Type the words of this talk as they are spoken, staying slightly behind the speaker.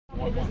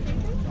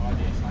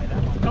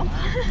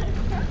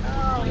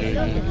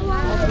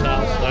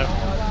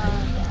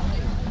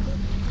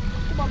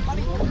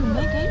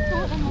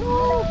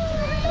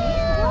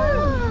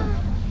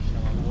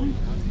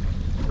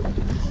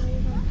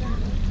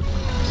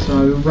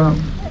So,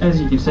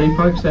 as you can see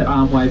folks, that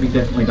arm waving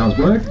definitely does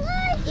work.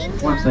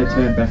 Once they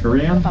turn back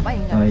around,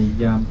 they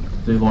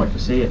do like to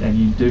see it, and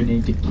you do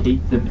need to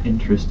keep them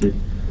interested.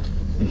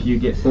 If you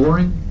get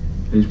boring,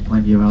 there's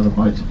plenty of other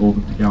boats for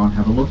them to go and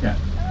have a look at.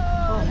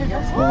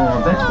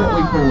 Oh, that's what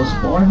we call a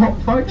spy hop,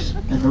 folks,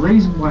 and the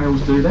reason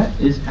whales do that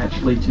is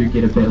actually to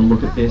get a better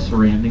look at their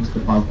surroundings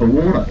above the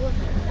water.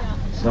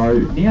 So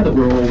now that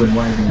we're all been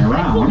waving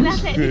around,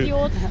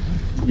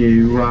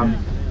 you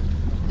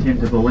tend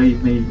to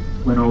believe me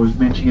when I was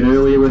mentioning it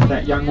earlier with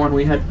that young one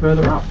we had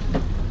further up.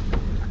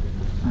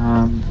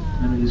 And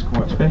it is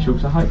quite special,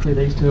 so hopefully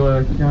these two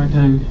are going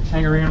to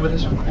hang around with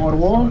us for quite a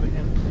while, and it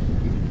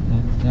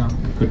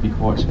could be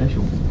quite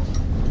special.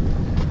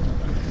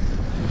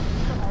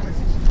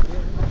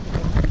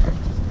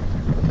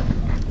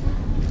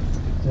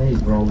 So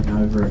he's rolling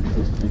over and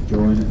just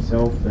enjoying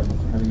itself and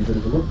having a bit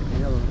of a look.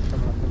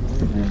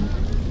 And,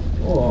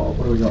 oh,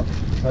 what do we got?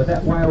 So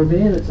that whale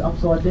there that's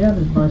upside down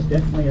is most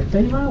definitely a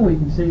female. We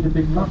can see the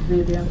big lump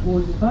there down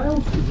towards the tail.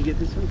 Did you get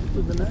this one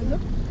with the nose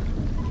up?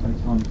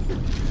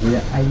 We're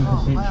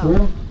 80%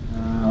 sure. I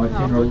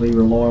generally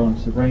rely on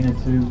Sabrina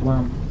to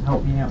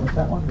help me out with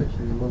that one, but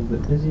she's a little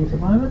bit busy at the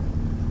moment.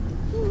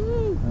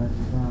 But,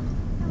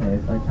 yeah,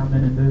 if they come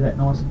in and do that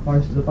nice and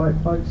close to the boat,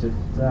 folks, it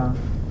will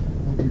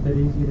be a bit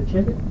easier to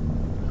check it.